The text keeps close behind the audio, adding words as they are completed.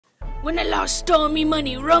When I lost all me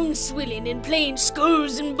money rum swilling and playing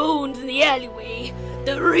skulls and bones in the alleyway,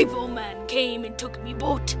 the repo man came and took me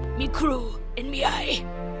boat, me crew, and me eye.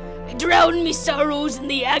 I drowned me sorrows in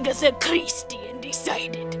the Agatha Christie and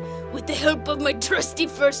decided, with the help of my trusty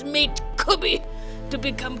first mate, Cubby, to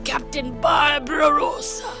become Captain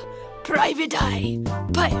Barbarossa, Private Eye,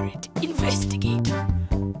 Pirate Investigator.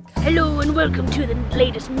 Hello and welcome to the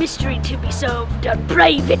latest mystery to be solved on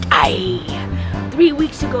Private Eye. 3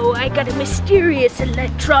 weeks ago, I got a mysterious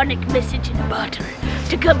electronic message in a bottle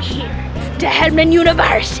to come here to Hellman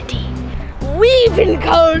University. We've been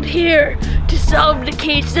called here to solve the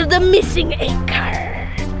case of the missing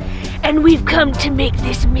anchor, and we've come to make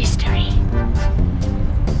this mystery.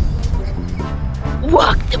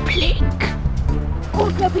 Walk the plank.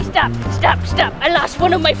 Oh, Guppy, stop. I lost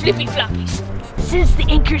one of my flippy floppies. Since the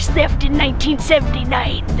anchor's theft in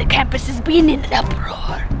 1979, the campus has been in an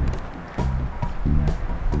uproar.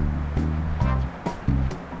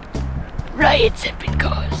 Riots have been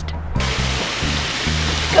caused.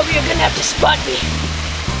 Guppy, you're gonna have to spot me.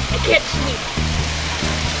 I can't sleep.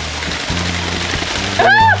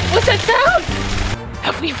 Ah! What's that sound?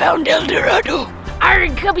 Have we found El Dorado? Arr,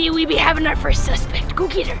 Guppy, we be having our first suspect. Go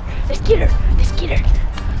get her. Let's get her.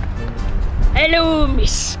 Hello,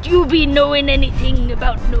 miss. You be knowing anything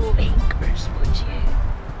about no anchors, would you?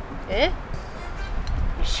 Eh?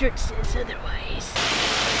 Your shirt says otherwise.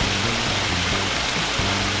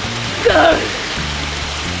 Girl!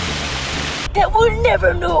 That we'll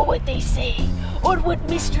never know what they say, or what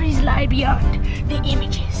mysteries lie beyond the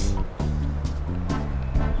images.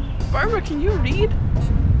 Barbara, can you read?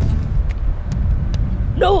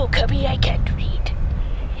 No, Cubby, I can't read.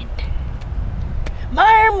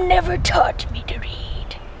 Marm never taught me to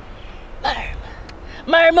read.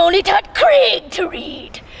 Marm only taught Craig to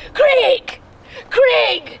read. Craig!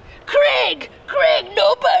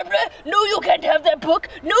 No, Barbara! No, you can't have that book!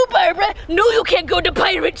 No, Barbara! No, you can't go to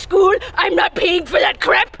pirate school! I'm not paying for that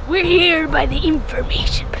crap! We're here by the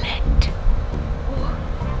information plant.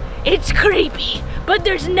 It's creepy, but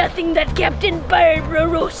there's nothing that Captain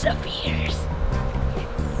Barbarossa fears.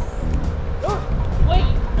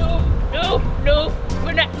 No,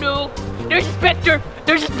 we're not, no. There's a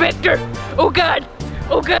specter! Oh God!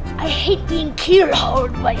 I hate being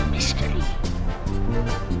keel-hauled by a mystery.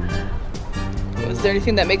 Was there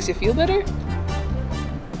anything that makes you feel better?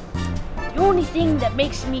 The only thing that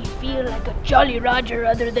makes me feel like a Jolly Roger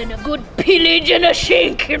other than a good pillage and a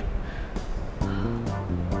shanking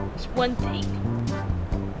is one thing.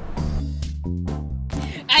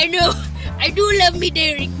 I know, I do love me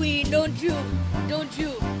Dairy Queen, don't you?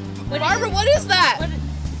 Barbara, what is that? Damn it.